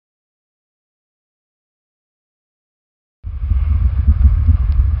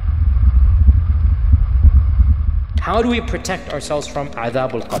How do we protect ourselves from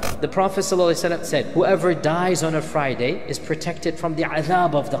adhab al-qabr? The Prophet ﷺ said, whoever dies on a Friday is protected from the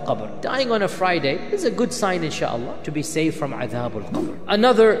adhab of the qabr. Dying on a Friday is a good sign, inshaAllah, to be saved from adhab al-qabr.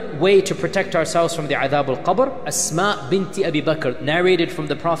 Another way to protect ourselves from the adhab al-qabr, Asma binti Abi Bakr narrated from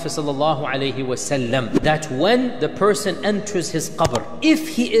the Prophet ﷺ that when the person enters his qabr, if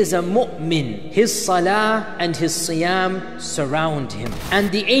he is a mu'min, his salah and his siyam surround him,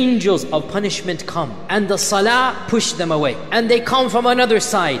 and the angels of punishment come, and the salah push them away, and they come from another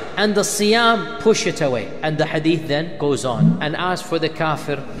side, and the siyam push it away. And the hadith then goes on. And as for the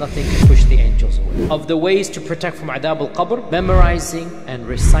kafir, nothing can push the angels away. Of the ways to protect from adhab al-qabr, memorizing and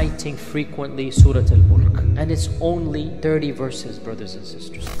reciting frequently Surah Al-Mulk. And it's only 30 verses, brothers and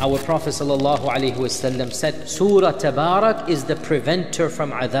sisters. Our Prophet ﷺ said, Surah Tabarak is the preventer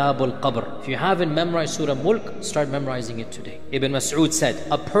from adhab al-qabr. If you haven't memorized Surah Mulk, start memorizing it today. Ibn Mas'ud said,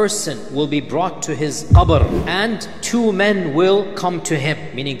 a person will be brought to his qabr, and two men will come to him,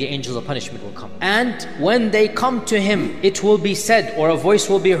 meaning the angels of punishment will come. And when they come to him, it will be said, or a voice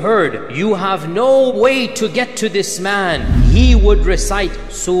will be heard, you have no way to get to this man. He would recite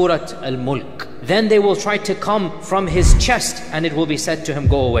Surah Al-Mulk. Then they will try to come from his chest, and it will be said to him,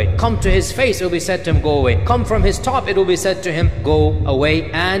 go away. Come to his face, it will be said to him, go away. Come from his top, it will be said to him, go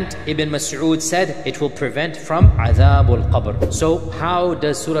away. And Ibn Mas'ud said, it will prevent from adhab al-qabr. So how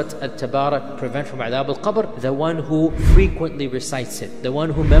does Surah Al-Tabarak prevent from adhab al-qabr? The one who frequently recites it, the one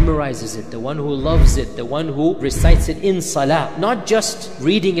who memorizes it, the one who loves it, the one who recites it in salah. Not just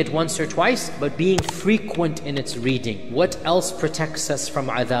reading it once or twice, but being frequent in its reading. What else protects us from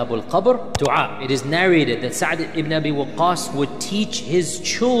adhab al-qabr? Dua. It is narrated that Sa'd ibn Abi Waqqas would teach his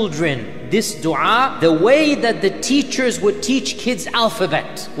children this dua the way that the teachers would teach kids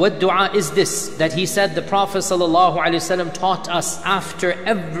alphabet. What dua is this? That he said the Prophet ﷺ taught us after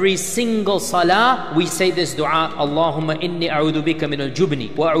every single salah, we say this dua, Allahumma inni a'udhu bika min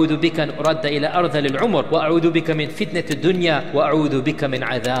al-jubni wa a'udhu bika an uradda ila ardhal al-umr wa a'udhu bika min fitnat al-dunya wa a'udhu bika min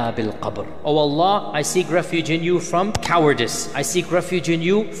adhab al-qabr. Oh Allah, I seek refuge in you from cowardice. I seek refuge in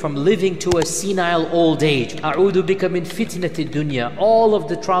you from living to a senile old age. A'udhu bika min fitnat al-dunya, all of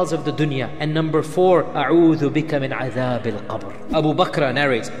the trials of the dunya. And number 4, A'udhu bika min adhab al-qabr. Abu Bakr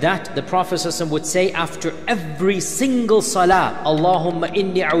narrates that the Prophet ﷺ would say after every single salah, Allahumma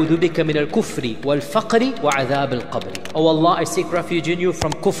inni a'udhu bika min al-kufri wal-faqri wa adhab al-qabri. Oh Allah, I seek refuge in you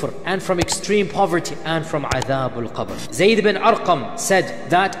from kufr and from extreme poverty and from adhab al-qabr. Zayd bin Arqam said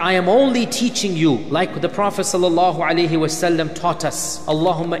that I am only teaching you like the Prophet ﷺ taught us.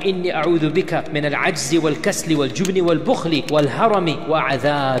 Allahumma inni a'udhu bika min al-ajzi wal-kasli wal-jubni wal-bukhli wal-harami wa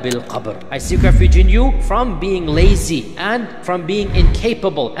adhab al-qabr. I seek refuge in you from being lazy and from being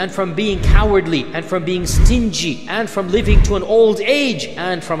incapable and from being cowardly and from being stingy and from living to an old age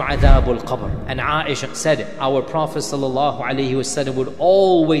and from adhab al-qabr. And Aisha said our Prophet ﷺ would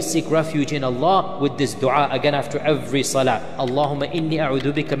always seek refuge in Allah with this dua again after every salah. Allahumma inni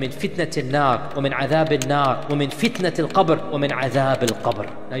a'udhu bika min fitnat al-nar wa min adhab al-nar wa min fitnat al-qabr wa min adhab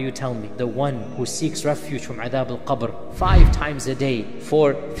al-qabr. Now you tell me, the one who seeks refuge from adhab al-qabr 5 times a day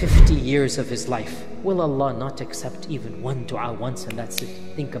for 50 years of his life, will Allah not accept even one dua once and that's it?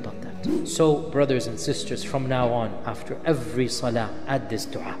 Think about that. So brothers and sisters, from now on, after every salah, add this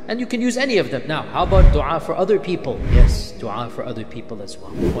dua. And you can use any of them. Now, how about dua for other people? Yes, dua for other people as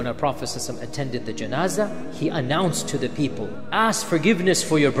well. When our Prophet ﷺ attended the janazah, he announced to the people, ask forgiveness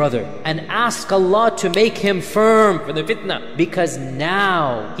for your brother and ask Allah to make him firm for the fitna, because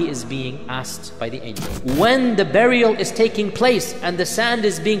now he is being asked by the angel. When the burial is taking place and the sand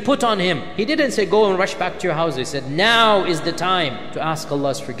is being put on him, he didn't say go and rush back to your house. He said now is the time to ask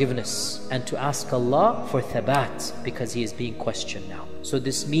Allah's forgiveness and to ask Allah for thabat, because he is being questioned now. So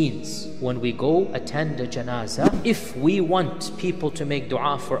this means when we go attend a janazah, if we want people to make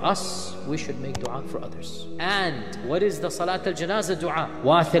dua for us, we should make dua for others. And what is the salat al-janazah dua?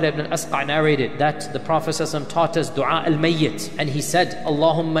 Wathil ibn al-Asqa narrated that the Prophet ﷺ taught us dua al-mayyit, and he said,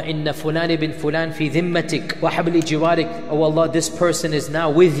 Allahumma inna fulan ibn fulan fi dhimmatik wa habli jiwarik. Oh Allah, this person is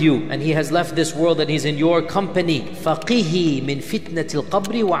now with you and he has left this world and he's in your company. Faqihi min fitnat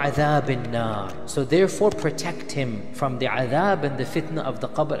al-qabri wa adhab al-nar. So therefore protect him from the adhab and the fitna of the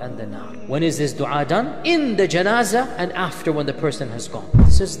qabr and the nar. When is this dua done? In the janazah and after, when the person has gone.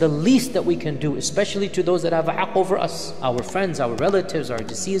 This is the least that we can do, especially to those that have a haqq over us, our friends, our relatives, our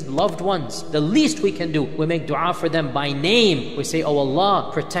deceased loved ones. The least we can do, we make dua for them by name. We say, oh Allah,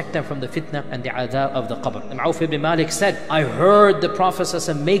 protect them from the fitna and the adhab of the qabr. And Auf ibn Malik said, I heard the Prophet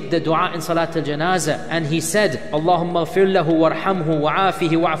ﷺ make the dua in salat al-janazah, and he said, Allahumma ighfir lahu warhamhu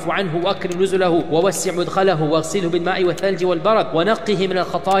wa'afihi wa'afu anhu wa akrim nuzulahu wa wassi' mudkhalahu wa ghsilhu bil ma'i wa thalji wal barad wa ونقه من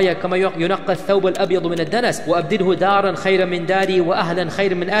الخطايا كما ينقى الثوب الأبيض من الدنس وأبدله دارا خيرا من داري وأهلا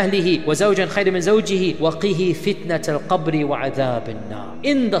خير من أهله وزوجا خير من زوجه وقه فتنة القبر وعذاب النار.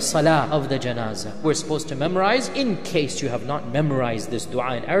 In the salah of the janazah, we're supposed to memorize. In case you have not memorized this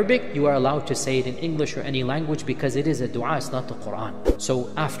dua in Arabic, you are allowed to say it in English or any language because it is a dua, it's not the Quran. So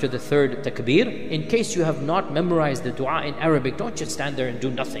after the third takbir, in case you have not memorized the dua in Arabic, don't just stand there and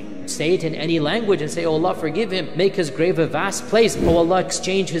do nothing. Say it in any language and say, oh Allah, forgive him, make his grave a vast place. Oh Allah,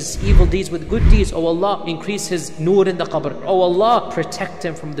 exchange his evil deeds with good deeds. Oh Allah, increase his nur in the qabr. Oh Allah, protect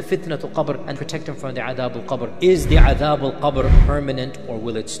him from the fitnat al-qabr and protect him from the adhab al-qabr. Is the adhab al-qabr permanent or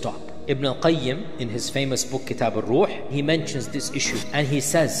will it stop? Ibn al-Qayyim, in his famous book Kitab al-Ruh, he mentions this issue and he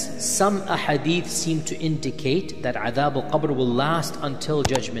says, some ahadith seem to indicate that adhab al-qabr will last until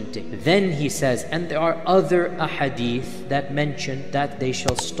judgment day. Then he says, and there are other ahadith that mention that they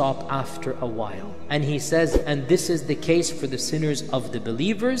shall stop after a while. And he says, and this is the case for the sinners of the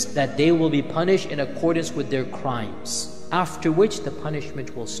believers, that they will be punished in accordance with their crimes, after which the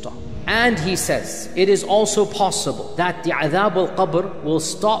punishment will stop. And he says, it is also possible that the adhab al-qabr will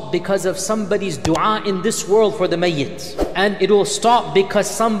stop because of somebody's dua in this world for the mayyit. And it will stop because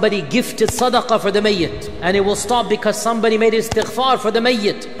somebody gifted sadaqah for the mayyit. And it will stop because somebody made istighfar for the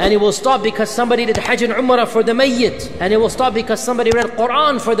mayyit. And it will stop because somebody did hajj and umrah for the mayyit. And it will stop because somebody read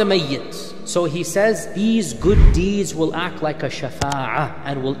Quran for the mayyit. So he says, these good deeds will act like a shafa'ah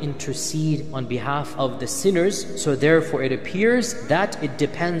and will intercede on behalf of the sinners. So therefore it appears that it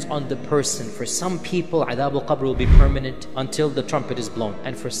depends on the person. For some people, adhab al-qabr will be permanent until the trumpet is blown.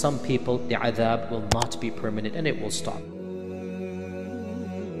 And for some people, the adhab will not be permanent and it will stop.